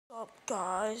Up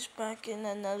guys, back in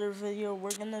another video. We're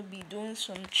gonna be doing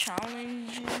some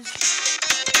challenges.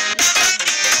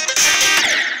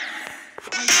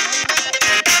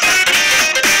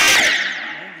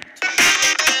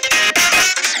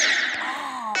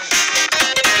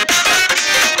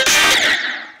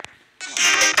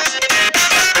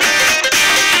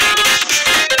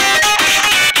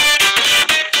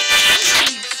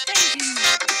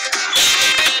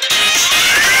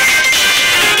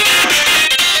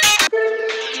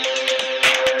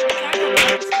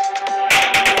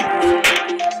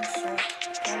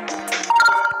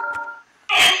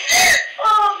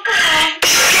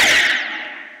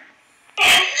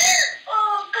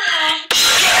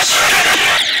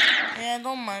 Yeah,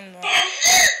 don't mind that.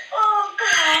 Oh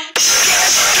God!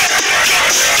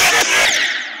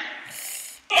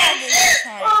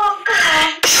 Oh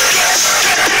God!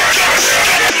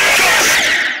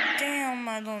 Damn,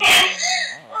 I don't know.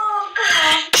 Oh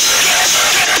God!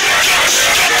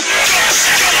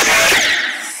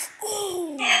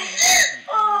 Oh,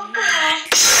 Oh God!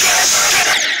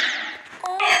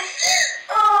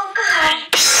 Oh God!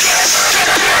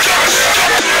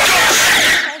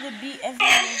 try to beat everyone.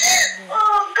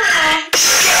 Oh God!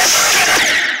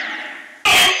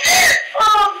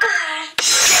 Oh God!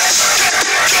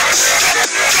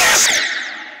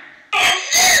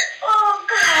 Oh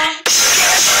God!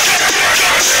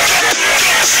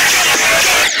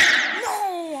 No!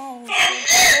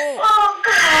 Oh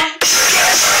God!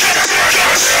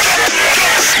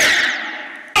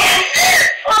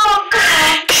 Oh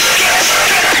God!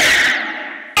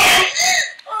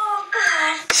 Oh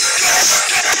God!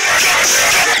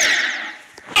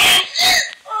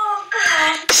 Oh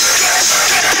God!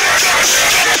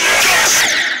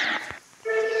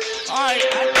 Alright,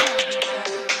 I can't beat that.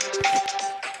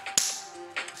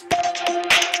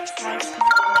 So I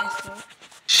smacked myself.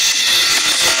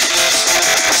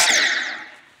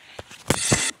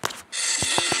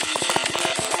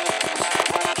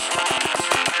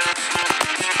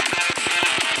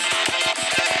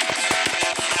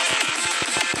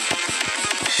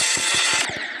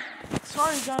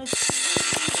 Sorry guys.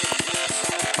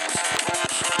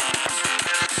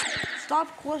 Stop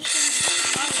questioning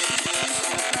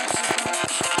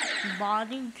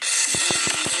body.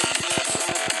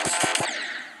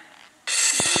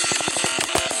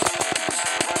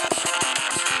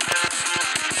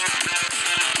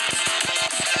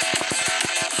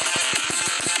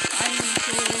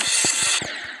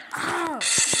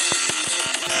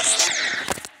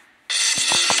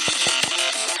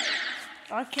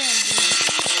 I can't do it.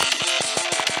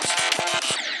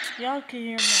 Y'all can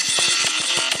hear me.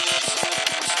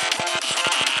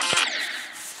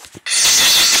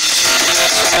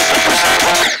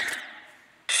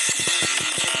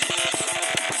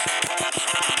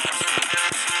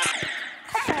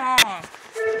 Come on.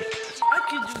 I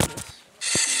can do this.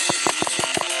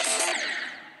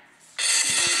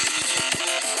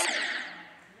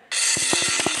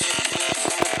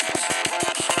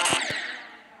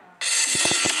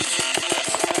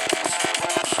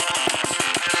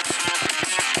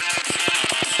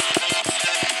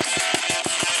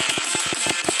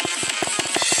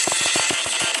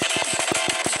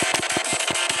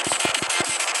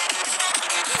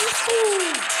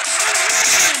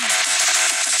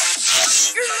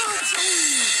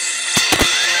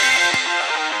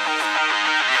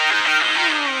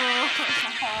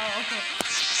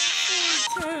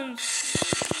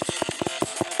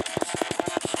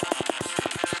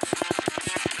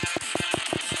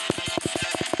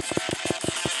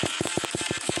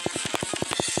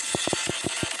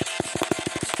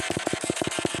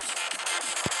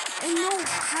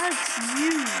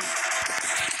 You.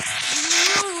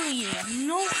 Really,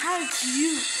 no hurts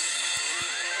you.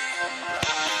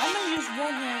 I'm gonna use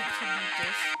one hand to beat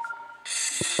this.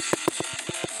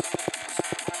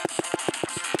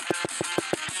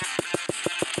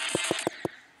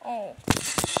 Oh.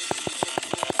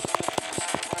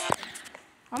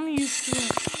 I'm gonna use two.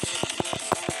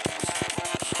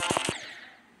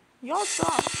 Y'all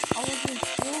thought I was in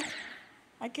school?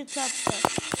 I could tap that.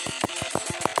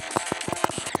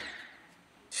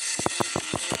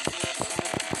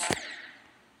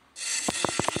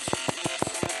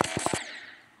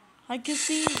 I can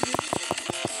see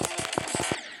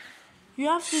you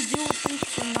have to deal with this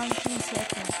for 19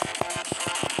 seconds.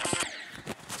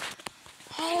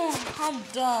 Oh, I'm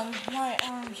done. My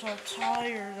arms are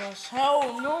tired as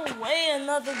hell. No way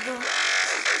another girl.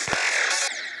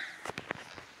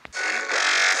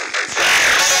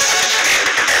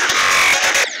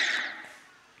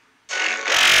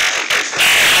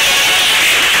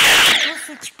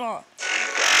 Perfect spot.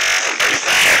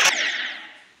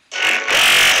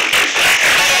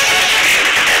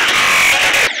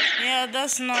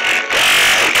 that's not.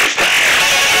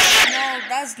 No,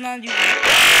 that's not even.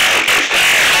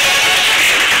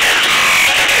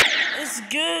 It's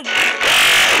good.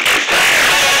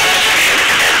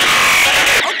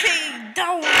 Okay,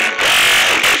 that was.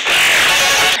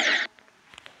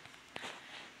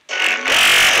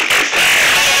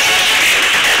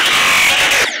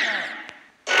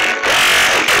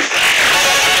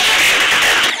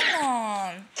 Come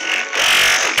on.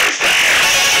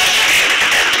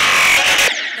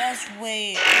 That's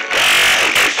way.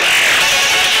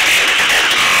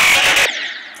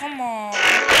 Come on.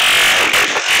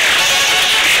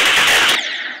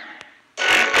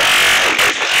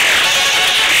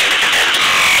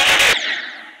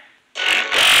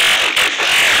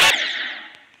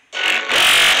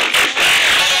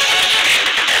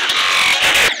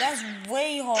 That's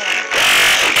way hard.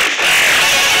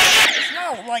 It's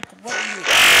not like what you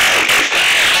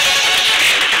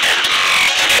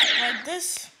like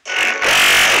this.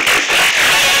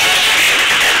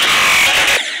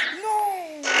 No.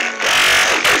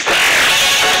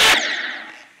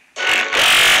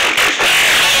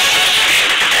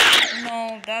 No,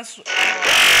 that's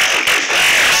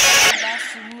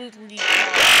literally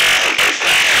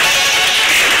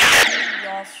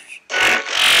off.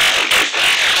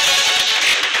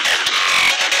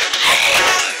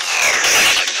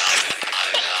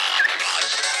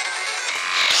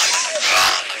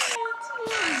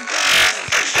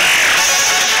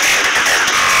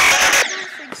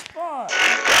 Perfect spot.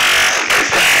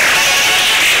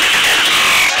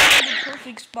 The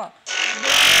perfect spot.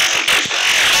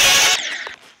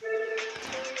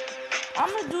 I'm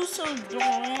gonna do some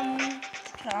drum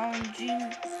challenging.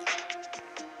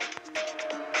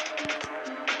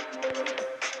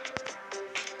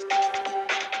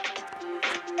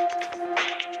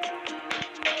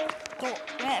 Do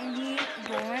re mi.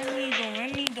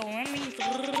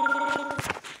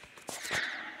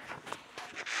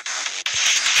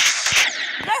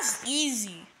 That's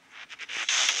easy.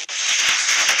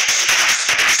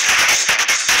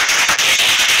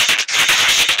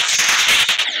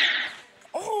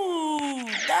 Oh,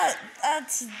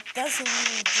 that's a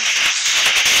little different.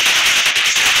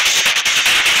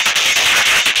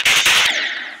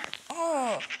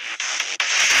 Oh,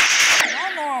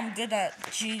 I know I'm good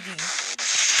at cheating.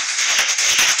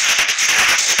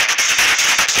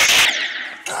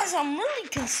 Guys, I'm really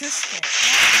consistent.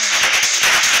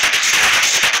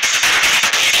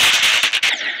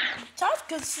 Top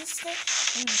consistent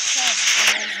in the chat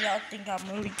because y'all think I'm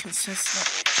really consistent.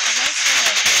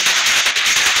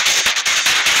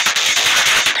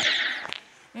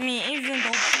 I mean, even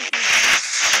though people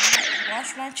don't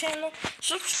watch my channel,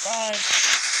 subscribe.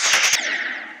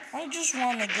 I just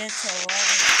want to get to 11.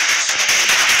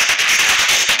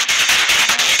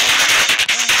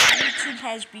 YouTube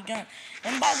has begun.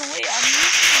 And by the way, I'm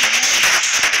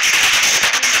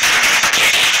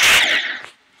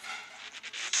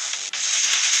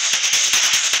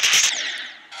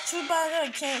too bad I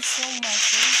can't show my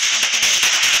face.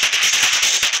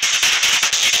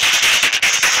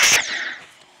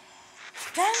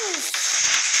 That is.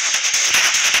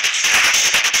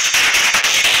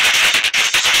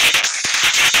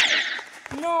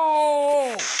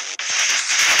 No.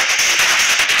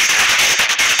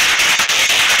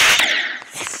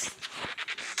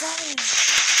 That is.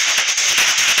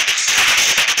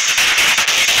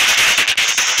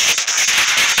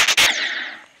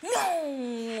 No,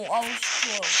 I was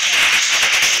close.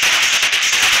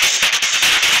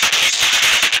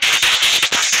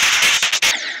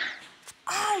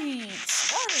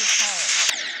 That is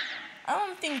hard. I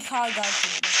don't think Kai got to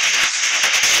do this.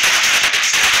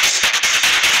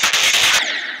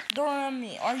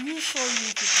 Doremi, are you sure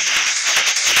you could do this?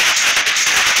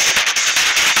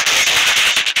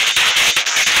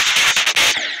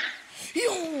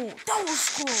 Yo, that was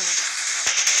close.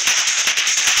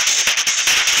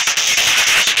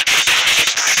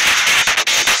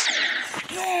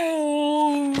 No,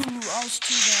 I was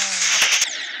too down.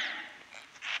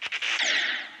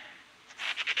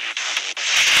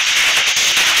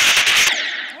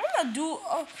 Do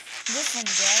a different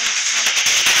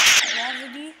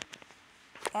gravity.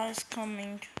 Guys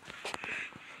coming.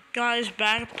 Guys,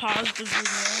 back, pause the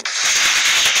video.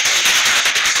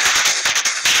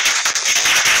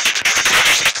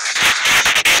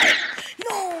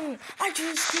 No, I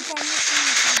just keep on missing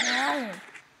it now.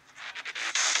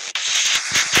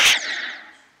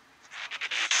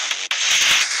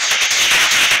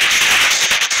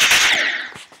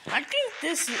 I think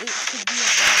this could be a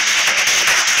bad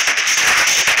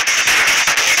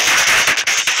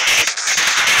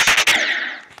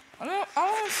I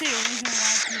don't see a reason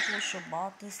why people much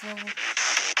about this level.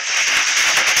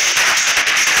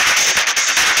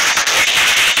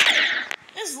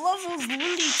 This level is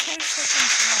literally 10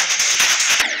 seconds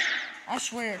long. I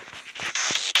swear.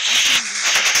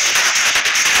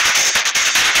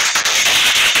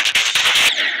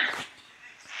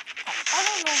 I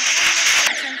don't know how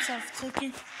much attempts I've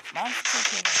taken, but I've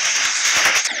taken it.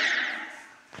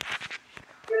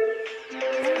 How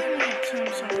many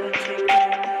attempts have I taken?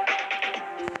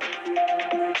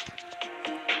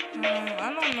 I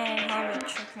don't know how to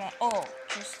check my. Oh,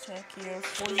 just check here.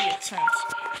 40 attempts.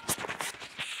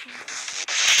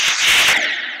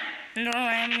 No,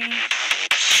 I mean.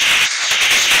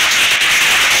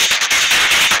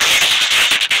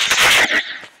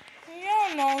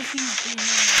 Y'all know he's doing it.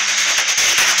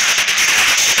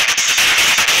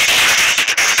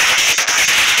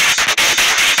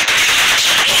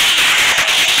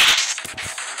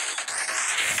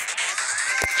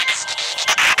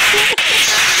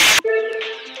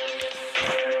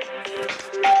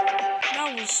 That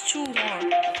was too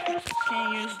hard.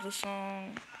 Can't use the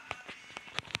song.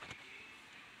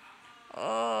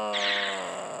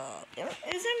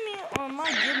 Is it me or am I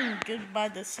getting good by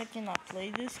the second I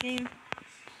play this game?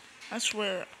 I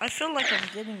swear, I feel like I'm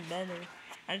getting better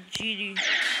at GD.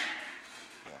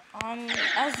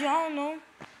 As y'all know,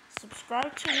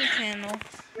 subscribe to the channel.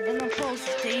 I'm gonna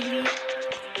post daily,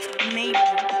 maybe.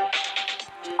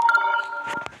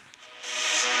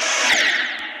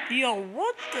 Yo,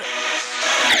 what the?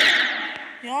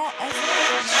 Y'all, I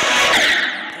can't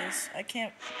do this. I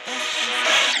can't.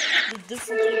 The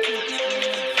difficulty.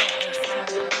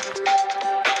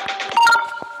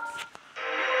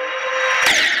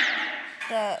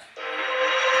 That.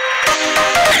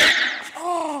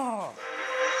 Oh.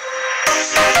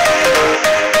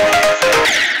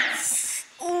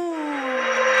 Ooh.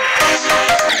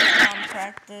 I'm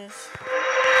practice.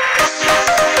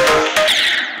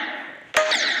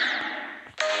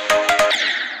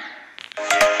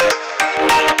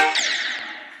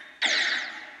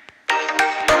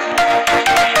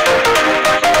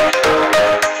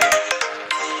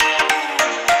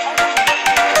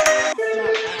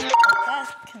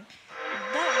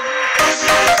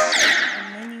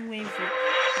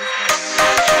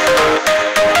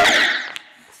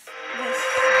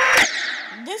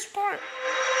 This part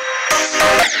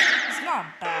is not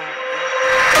bad.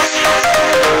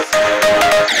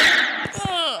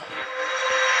 Ugh.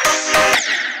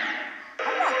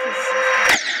 I'm not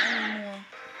consistent anymore.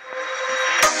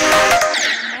 The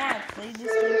more I play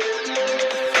this game,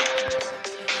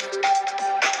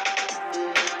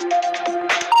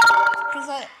 because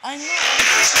I know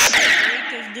I'm the break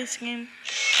of this game.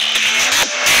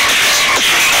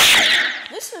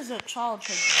 This is a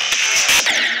childhood game.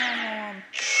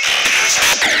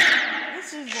 This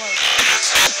is like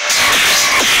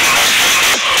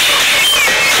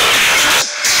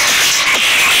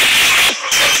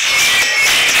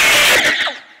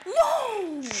no!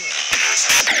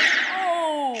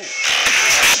 Oh!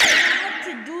 I have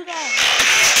to do that.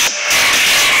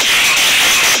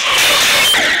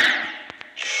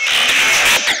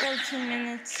 13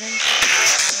 minutes into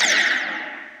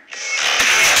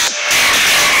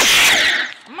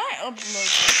I might upload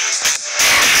this.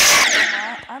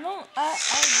 I don't. I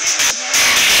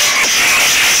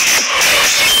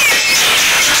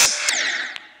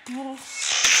didn't.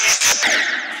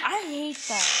 I hate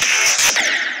that.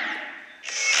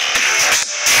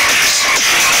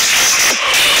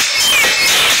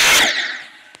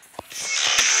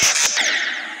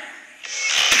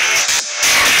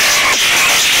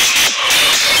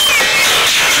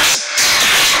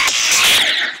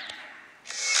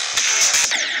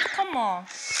 Come on.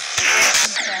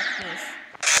 Practice.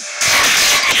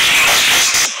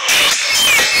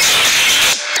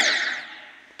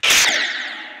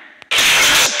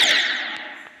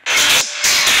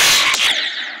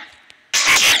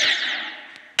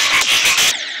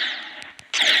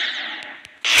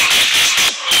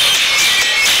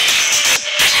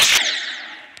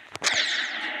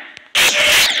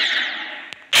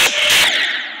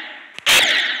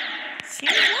 See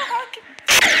what happened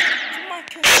to my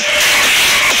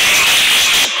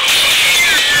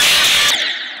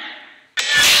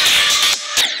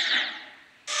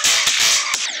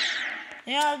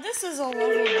yeah, this is a level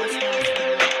that's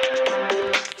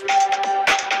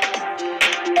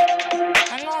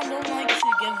I know I don't like to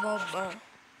give up, but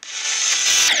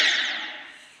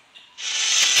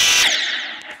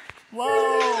whoa,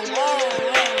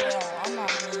 I'm not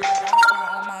doing that. That's not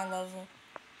on my level.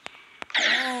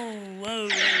 Whoa.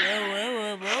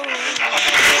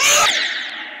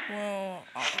 Whoa.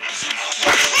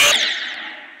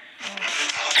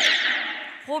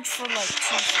 sold for like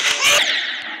 $250.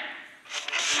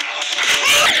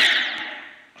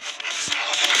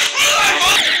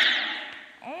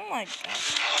 Oh my god.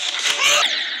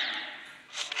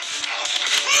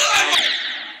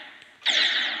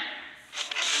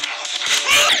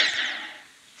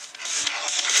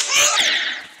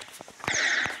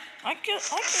 I could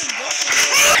definitely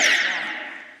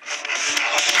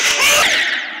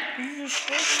you just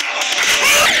speed in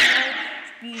high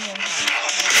speed.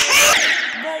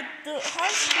 Like the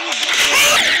high speed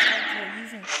like you're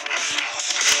using.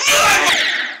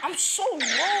 I'm so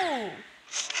low.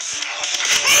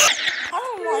 I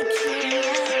don't like hearing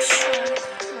that.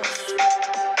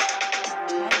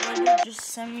 My brother just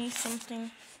sent me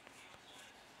something.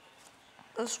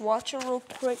 Let's watch it real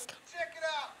quick. Check it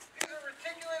out. These are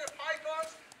reticulated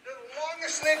pythons. They're the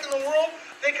longest snake in the world.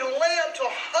 They can lay up to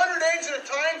 100 eggs at a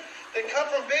time. They come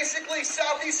from basically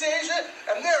Southeast Asia,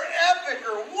 and they're epic,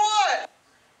 or what?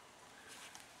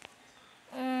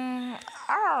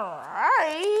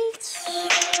 Alright.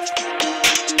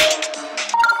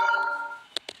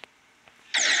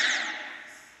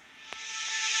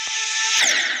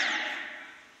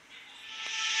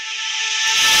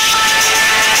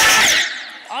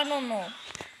 I don't know.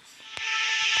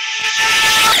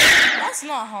 That's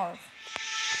not hard.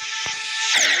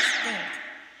 Just think.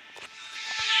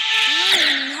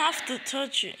 You have to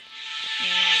touch it.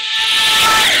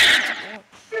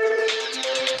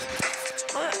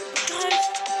 But guys,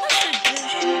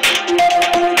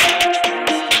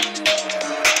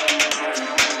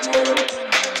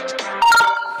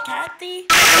 Kathy?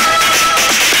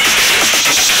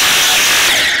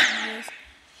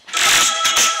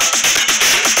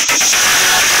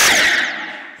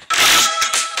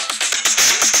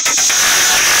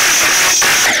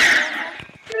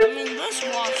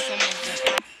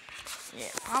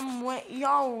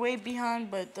 Y'all way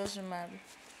behind, but it doesn't matter.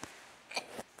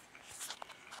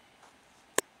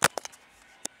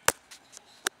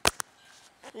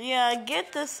 Yeah,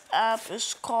 get this app.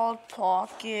 It's called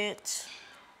Pocket.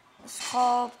 It's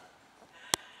called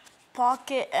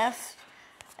Pocket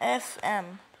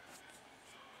FM.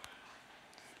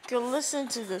 You can listen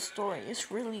to the story.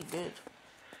 It's really good.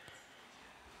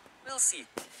 We'll see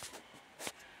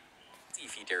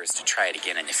if he dares to try it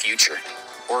again in the future,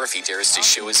 or if he dares to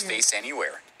show his face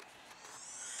anywhere.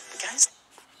 Guys,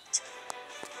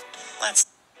 let's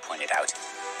point it out.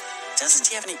 Doesn't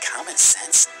he have any common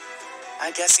sense? I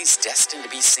guess he's destined to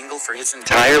be single for his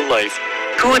entire life.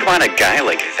 Who would want a guy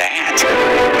like that?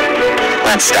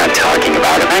 Let's stop talking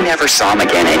about him. I never saw him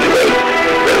again anyway.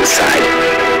 Rose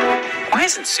sighed. Why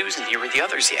isn't Susan here with the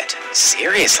others yet?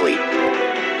 Seriously.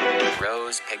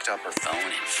 Rose picked up her phone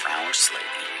and frowned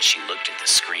slightly as she looked at the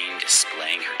screen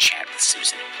displaying her chat with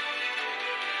Susan.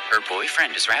 Her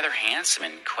boyfriend is rather handsome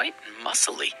and quite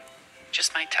muscly.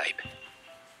 Just my type.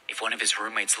 If one of his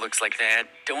roommates looks like that,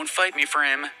 don't fight me for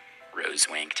him. Rose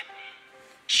winked.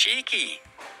 Cheeky,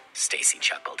 Stacy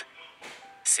chuckled.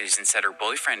 Susan said her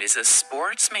boyfriend is a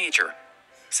sports major,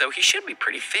 so he should be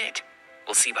pretty fit.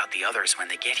 We'll see about the others when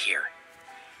they get here.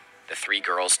 The three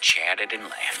girls chatted and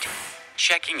laughed,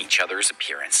 checking each other's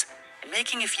appearance and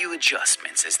making a few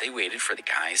adjustments as they waited for the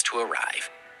guys to arrive.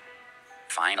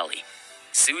 Finally,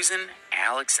 Susan,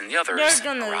 Alex, and the others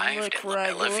arrived at La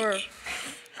Bella Vie.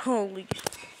 Holy.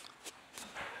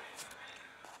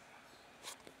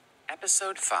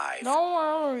 Episode 5. Don't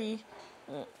worry.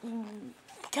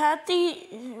 Kathy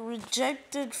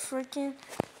rejected freaking.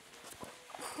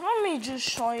 Let me just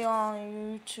show you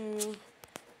on YouTube.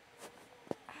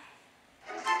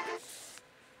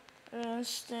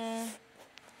 Instant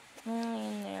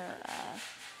millionaire.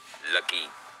 Lucky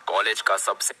college का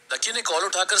सबसे lucky ने call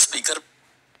उठाकर speaker.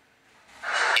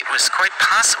 It was quite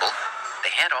possible.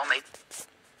 They had all made.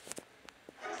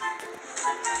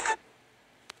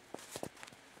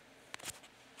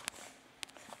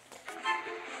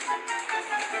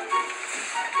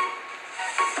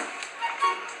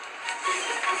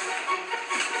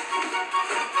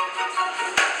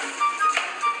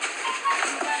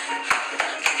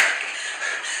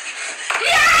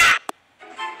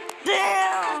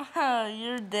 Damn,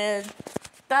 you're dead.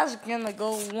 That's gonna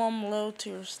go one blow to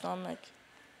your stomach.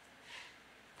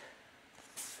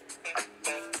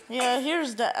 Yeah,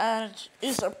 here's the ad.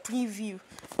 It's a preview.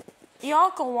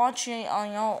 Y'all can watch it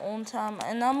on your own time,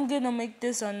 and I'm gonna make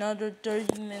this another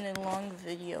 30-minute long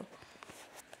video.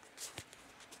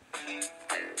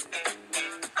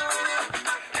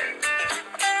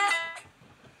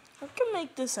 I can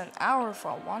make this an hour if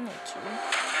I wanted to.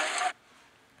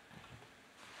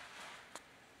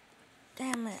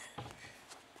 Damn it.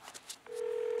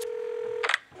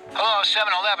 Hello,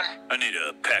 7-Eleven. I need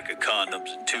a pack of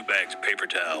condoms and 2 bags of paper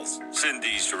towels. Send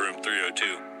these to room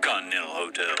 302, Continental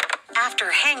Hotel.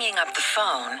 After hanging up the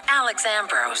phone, Alex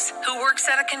Ambrose, who works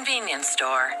at a convenience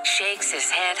store, shakes his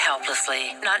head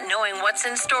helplessly, not knowing what's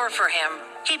in store for him.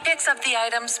 He picks up the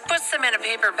items, puts them in a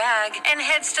paper bag, and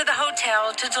heads to the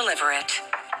hotel to deliver it.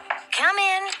 Come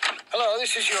in. Hello,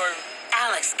 this is your...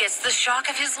 Alex gets the shock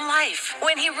of his life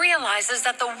when he realizes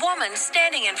that the woman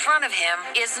standing in front of him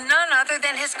is none other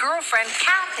than his girlfriend,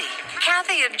 Kathy.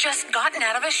 Kathy had just gotten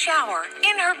out of a shower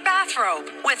in her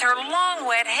bathrobe with her long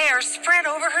wet hair spread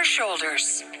over her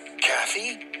shoulders.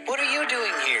 Kathy, what are you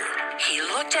doing here? He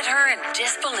looked at her in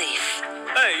disbelief.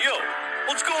 Hey, yo,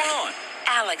 what's going on?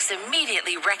 Alex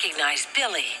immediately recognized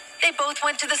Billy. They both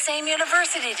went to the same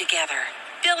university together.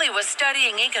 Billy was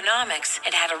studying economics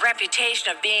and had a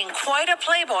reputation of being quite a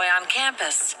playboy on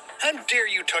campus. How dare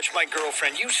you touch my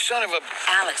girlfriend, you son of a...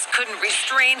 Alex couldn't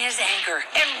restrain his anger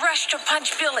and rushed to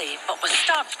punch Billy, but was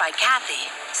stopped by Kathy.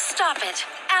 Stop it.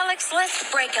 Alex,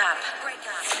 let's break up.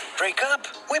 Break up?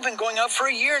 We've been going out for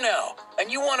a year now.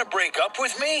 And you want to break up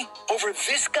with me? Over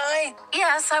this guy?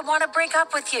 Yes, I want to break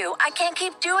up with you. I can't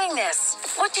keep doing this.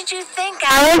 What did you think,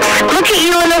 Alex, look at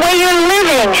you and the way you're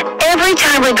living. Every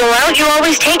time we go out, you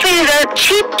always take me to the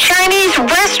cheap Chinese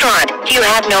restaurant. You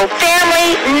have no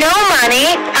family, no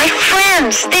money. My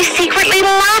friends, they secretly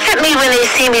laugh at me when they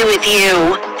see me with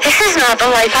you. This is not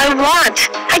the life I want.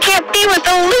 I can't be with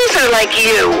a loser like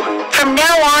you. From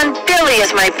now on, Billy is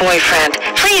my boyfriend.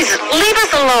 Please, leave us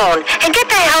alone and get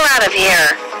the hell out of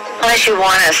here. Unless you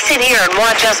want to sit here and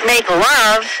watch us make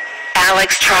love.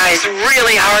 Alex tries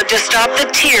really hard to stop the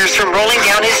tears from rolling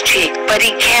down his cheek, but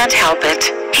he can't help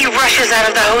it. He rushes out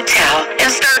of the hotel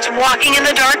and starts walking in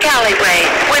the dark alleyway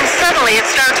when suddenly it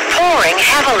starts pouring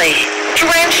heavily.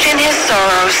 Drenched in his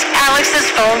sorrows, Alex's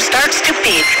phone starts to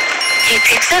beep. He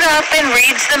picks it up and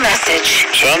reads the message.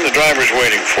 Son, the driver's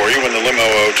waiting for you in the limo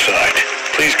outside.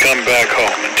 Please come back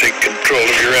home and take control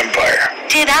of your empire.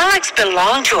 Did Alex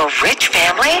belong to a rich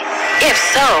family? If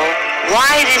so,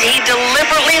 why did he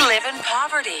deliberately live live in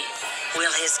poverty?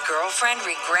 Will his girlfriend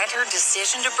regret her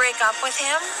decision to break up with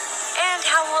him? And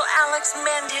how will Alex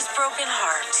mend his broken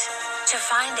heart? To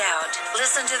find out,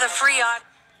 listen to the free audio.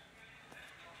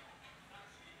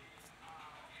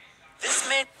 This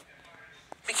man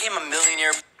became a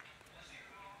millionaire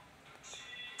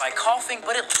by coughing,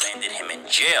 but it landed him in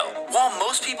jail. While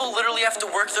most people literally have to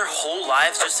work their whole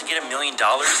lives just to get $1 million,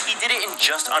 he did it in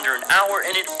just under an hour,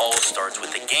 and it all starts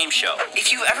with a game show. If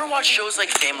you've ever watched shows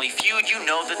like Family Feud, you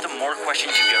know that the more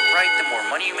questions you get right, the more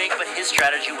money you make, but his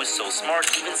strategy was so smart,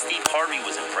 even Steve Harvey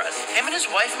was impressed. Him and his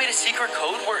wife made a secret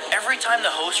code where every time the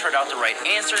host read out the right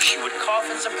answer, she would cough,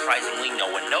 and surprisingly,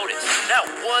 no one noticed. That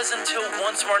was until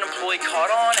one smart employee caught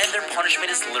on, and their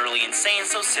punishment is literally insane,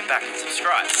 so sit back and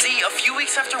subscribe. See, a few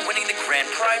weeks after winning the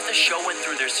grand prize, the show went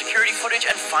through their security footage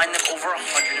and fined them over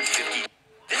 $150.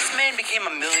 This man became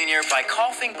a millionaire by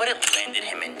coughing, but it landed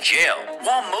him in jail.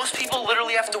 While most people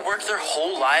literally have to work their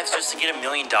whole lives just to get $1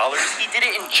 million, he did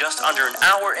it in just under an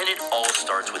hour, and it all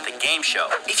starts with a game show.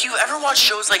 If you ever watch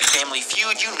shows like Family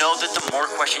Feud, you know that the more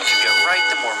questions you get right,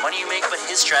 the more money you make, but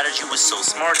his strategy was so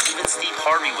smart, even Steve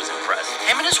Harvey was impressed.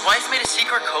 Him and his wife made a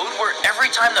secret code where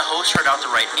every time the host read out the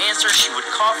right answer, she would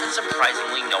cough, and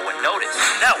surprisingly, no one noticed.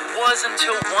 That was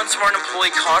until one smart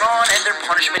employee caught on, and their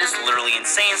punishment is literally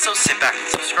insane, so sit back and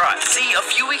subscribe. See, a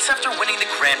few weeks after winning the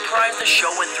grand prize, the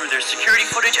show went through their security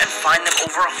footage and fined them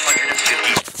over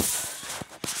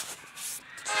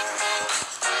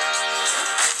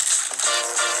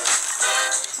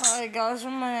 $150. Alright guys,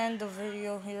 I'm gonna end the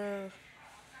video here.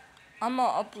 I'm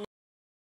gonna upload